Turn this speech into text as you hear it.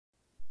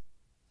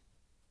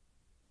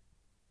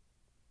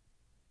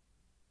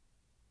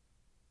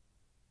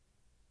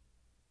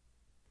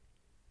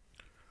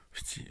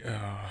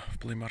В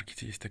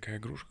PlayMarket есть такая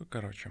игрушка,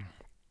 короче.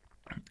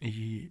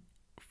 И,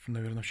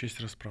 наверное, в честь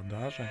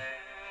распродажи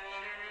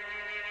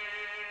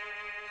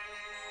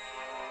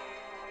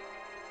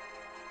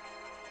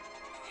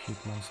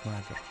Hitman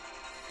Снайпер.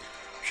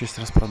 В честь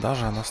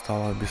распродажи она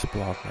стала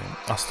бесплатной.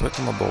 А стоит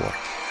она $1.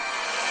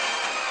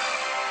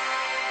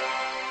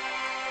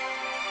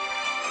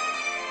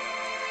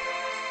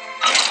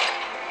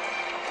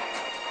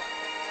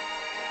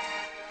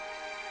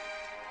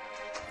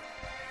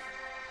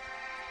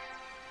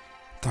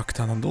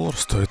 Так-то она $1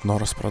 стоит, но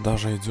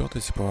распродажа идет,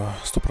 и типа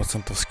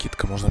 100%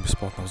 скидка, можно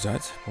бесплатно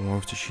взять, по-моему,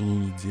 в течение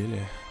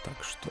недели,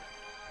 так что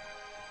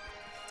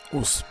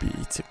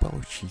успеете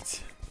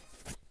получить.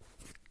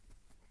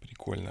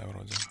 Прикольная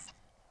вроде.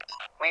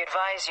 We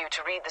advise you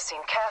to read the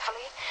scene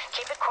carefully,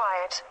 keep it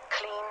quiet,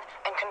 clean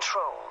and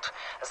controlled,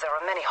 as there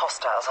are many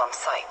hostiles on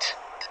site.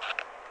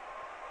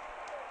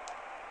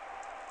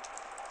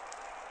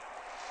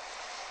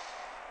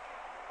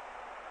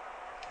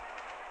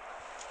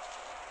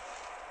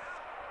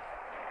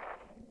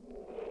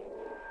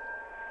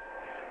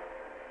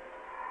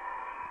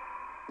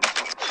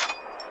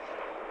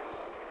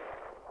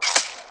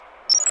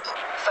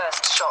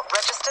 First shot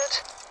registered.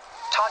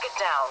 Target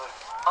down.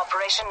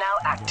 Operation now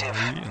active.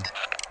 Блин,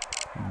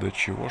 да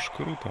чего ж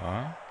круто,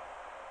 а?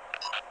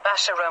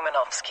 Basha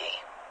Romanovsky,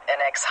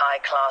 an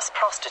ex-high-class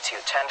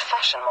prostitute turned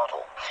fashion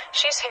model.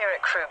 She's here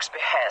at Krug's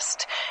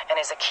behest and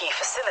is a key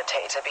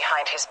facilitator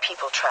behind his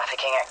people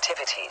trafficking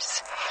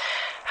activities.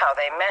 How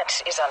they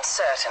met is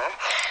uncertain,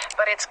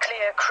 but it's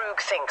clear Krug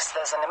thinks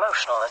there's an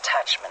emotional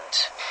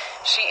attachment.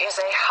 She is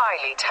a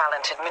highly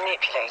talented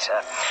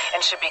manipulator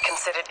and should be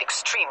considered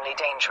extremely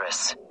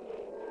dangerous.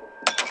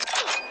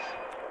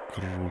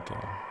 Круто.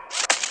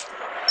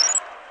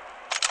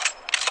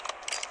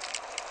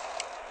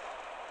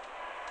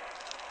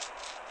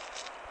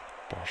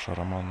 Паша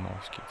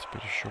Романовский.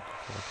 Теперь еще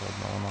какого-то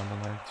одного надо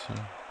найти.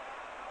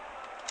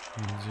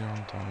 Где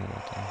он там?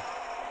 Вот он.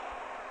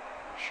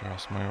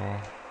 Сейчас мы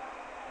его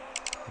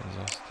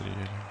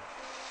застрелим.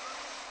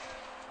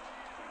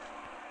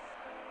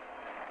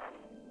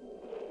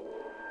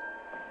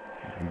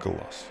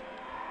 Глаз.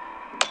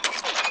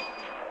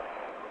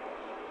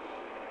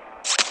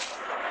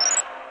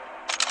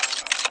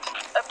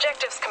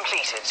 Objectives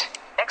completed.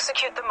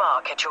 Execute the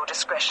mark at your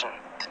discretion.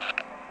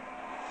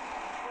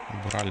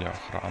 Убрали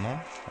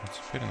охрану, а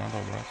теперь надо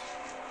убрать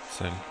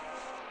цель.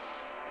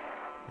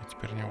 И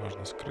теперь не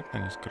важно, скрытно,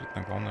 не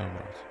скрытно, главное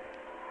убрать.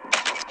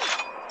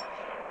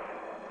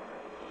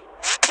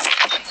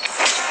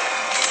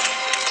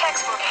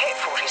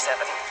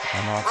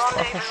 Она от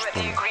страха, что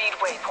ли?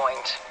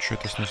 Что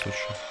это с ней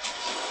случилось?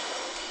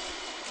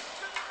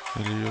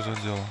 Или ее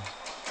задело?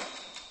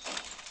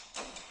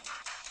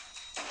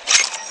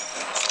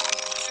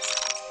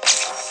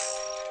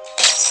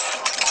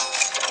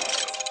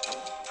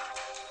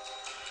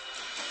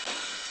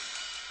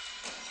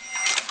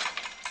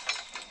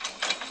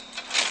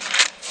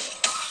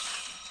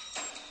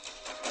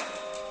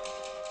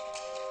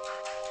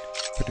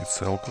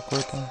 Прицел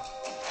какой-то.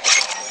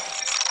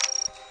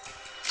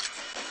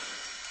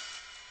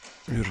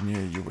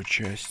 Вернее, его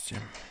части.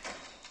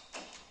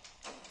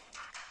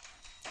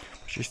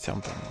 По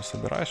частям там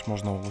собираешь,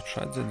 можно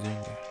улучшать за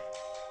деньги.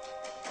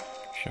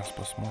 Сейчас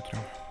посмотрим.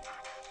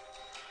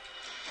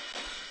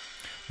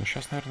 Но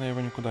сейчас, наверное, я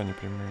его никуда не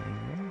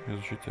применю.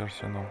 Изучить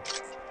арсенал.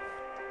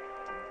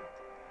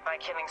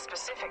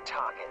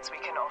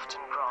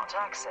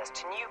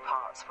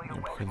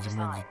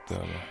 Необходимые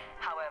детали.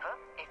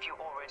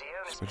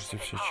 Используйте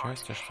все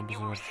части, чтобы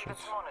завершить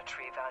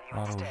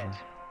оружие.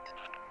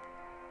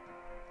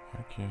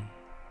 Окей.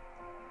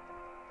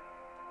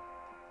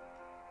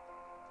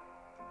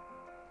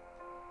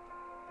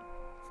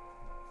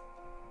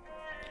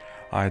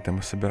 А, это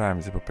мы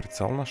собираем, типа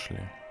прицел нашли.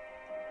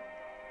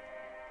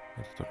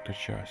 Это только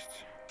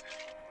часть.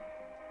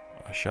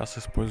 А сейчас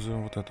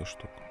используем вот эту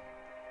штуку.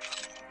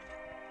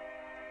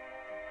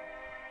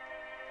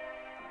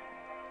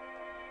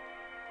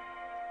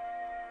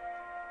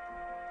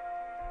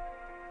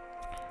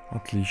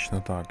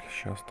 Отлично, так,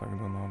 сейчас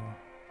тогда надо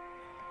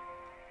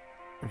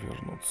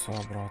вернуться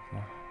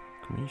обратно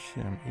к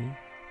миссиям и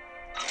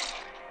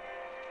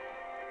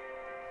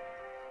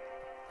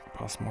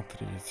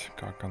посмотреть,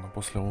 как оно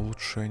после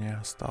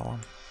улучшения стало.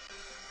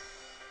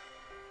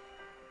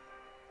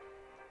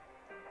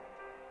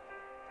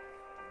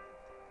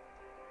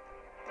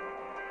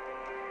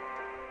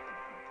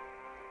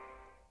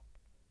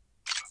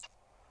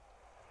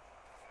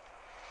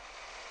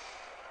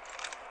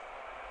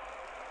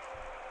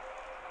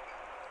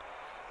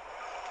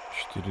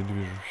 Четыре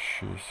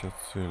движущиеся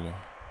цели.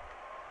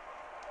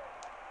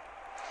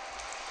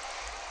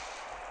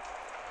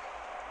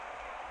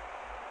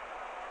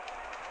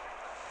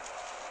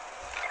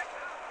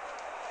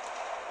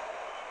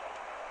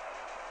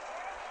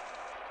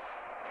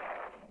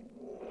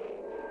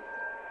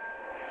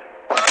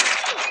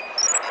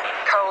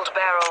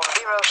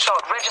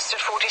 Shot registered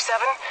 47.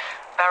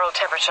 Barrel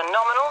temperature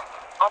nominal.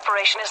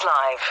 Operation is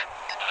live.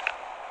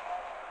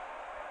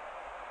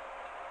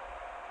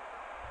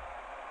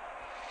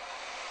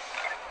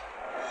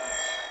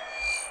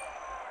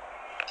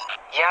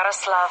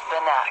 Yaroslav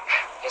Benak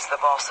is the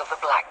boss of the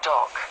Black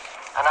Dog,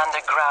 an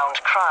underground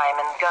crime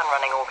and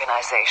gun-running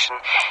organization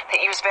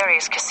that use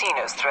various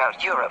casinos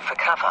throughout Europe for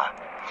cover.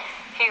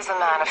 He is a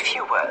man of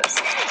few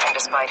words, and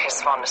despite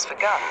his fondness for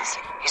guns,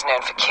 he's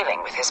known for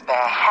killing with his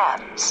bare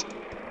hands.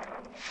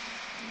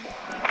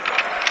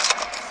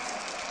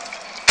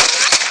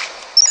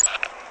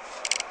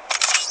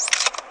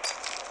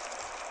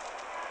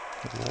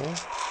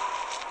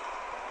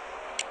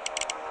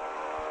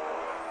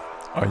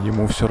 А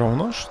ему все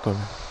равно, что ли?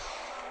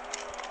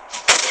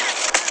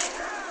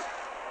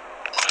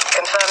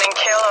 Confirming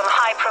kill on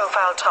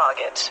high-profile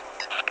target.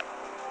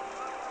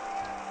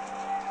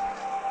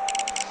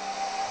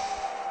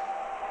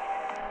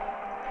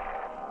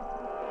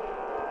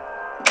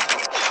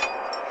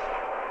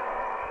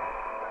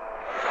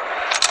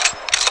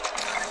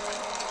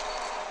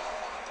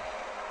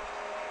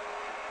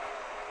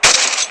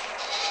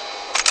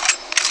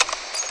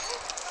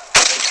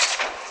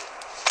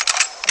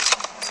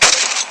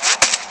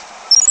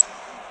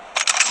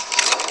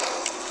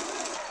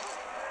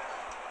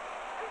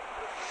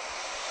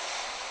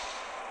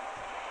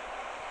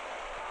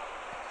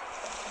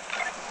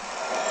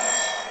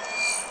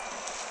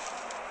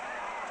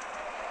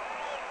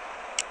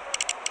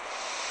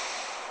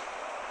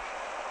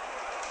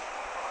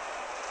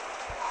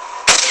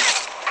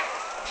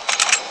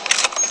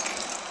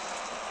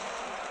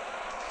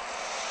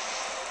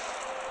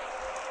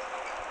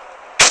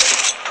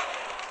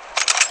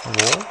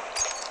 Лол?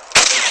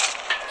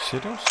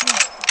 Серьезно?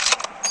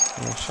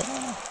 Ну все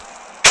равно.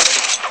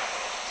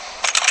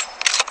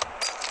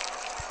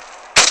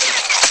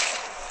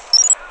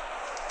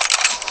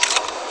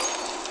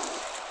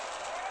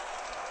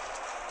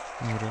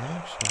 Ну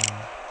реально все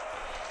равно.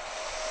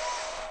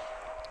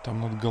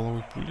 Там над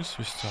головой пули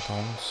свистят, а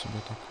он себе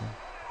такой.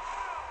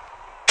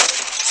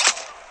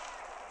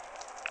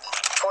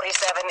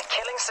 47.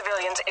 Killing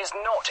civilians is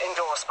not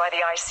endorsed by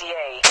the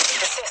ICA.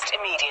 Desist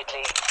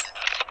immediately.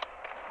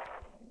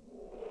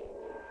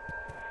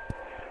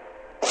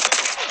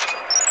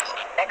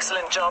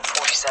 Excellent job,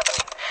 47.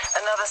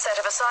 Another set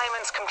of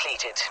assignments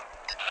completed.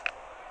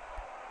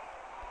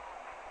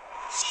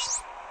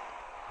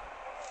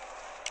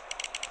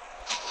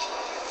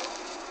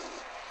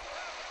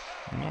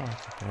 Ну,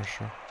 это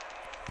проще.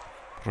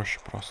 Проще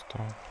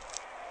простого.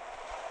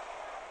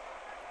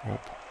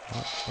 Оп,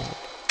 оп, оп.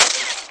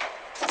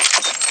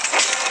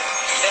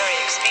 Very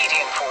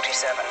expedient,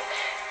 47.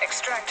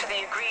 Extract to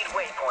the agreed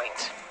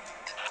waypoint.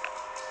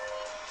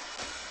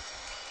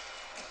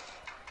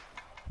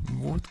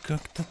 Вот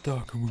как-то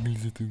так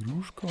выглядит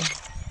игрушка.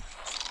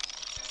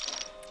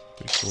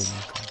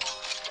 Прикольненько.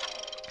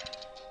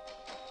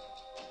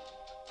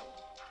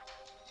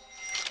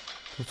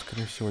 Тут,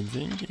 скорее всего,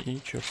 деньги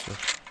и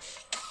чертеж.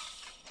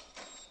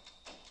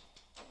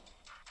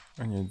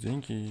 А нет,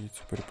 деньги и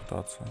типа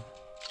репутация.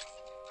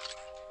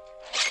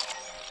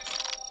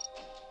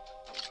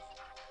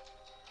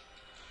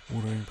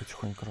 Уровень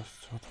потихоньку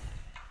растет.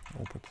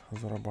 Опыт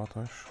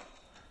зарабатываешь.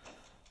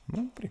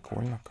 Ну,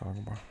 прикольно как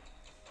бы.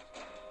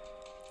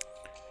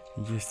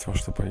 Есть во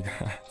что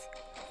поиграть.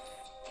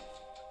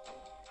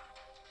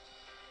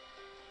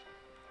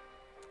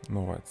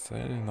 Новая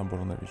цель,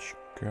 набор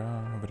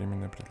новичка,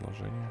 временное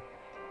предложение.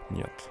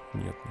 Нет,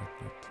 нет,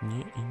 нет, нет,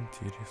 не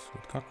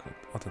интересует. Как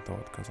от этого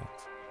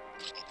отказаться?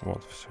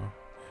 Вот, все.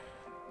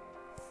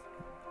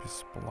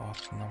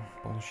 Бесплатно.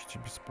 Получите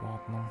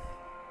бесплатно.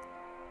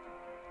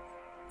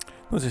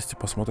 Ну, здесь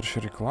типа смотришь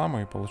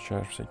рекламу и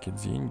получаешь всякие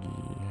деньги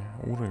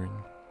и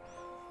уровень.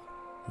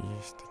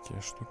 Есть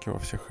такие штуки во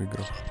всех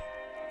играх.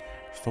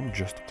 Стоп,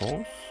 Just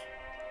Cause.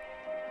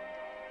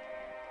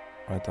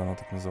 А это она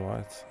так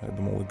называется. Я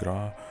думал,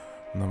 игра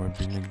на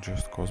мобильник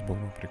Just Cause было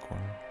бы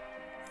прикольно.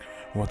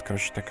 Вот,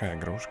 короче, такая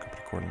игрушка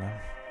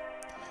прикольная.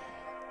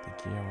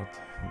 Такие вот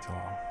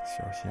дела.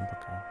 Все, всем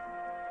пока.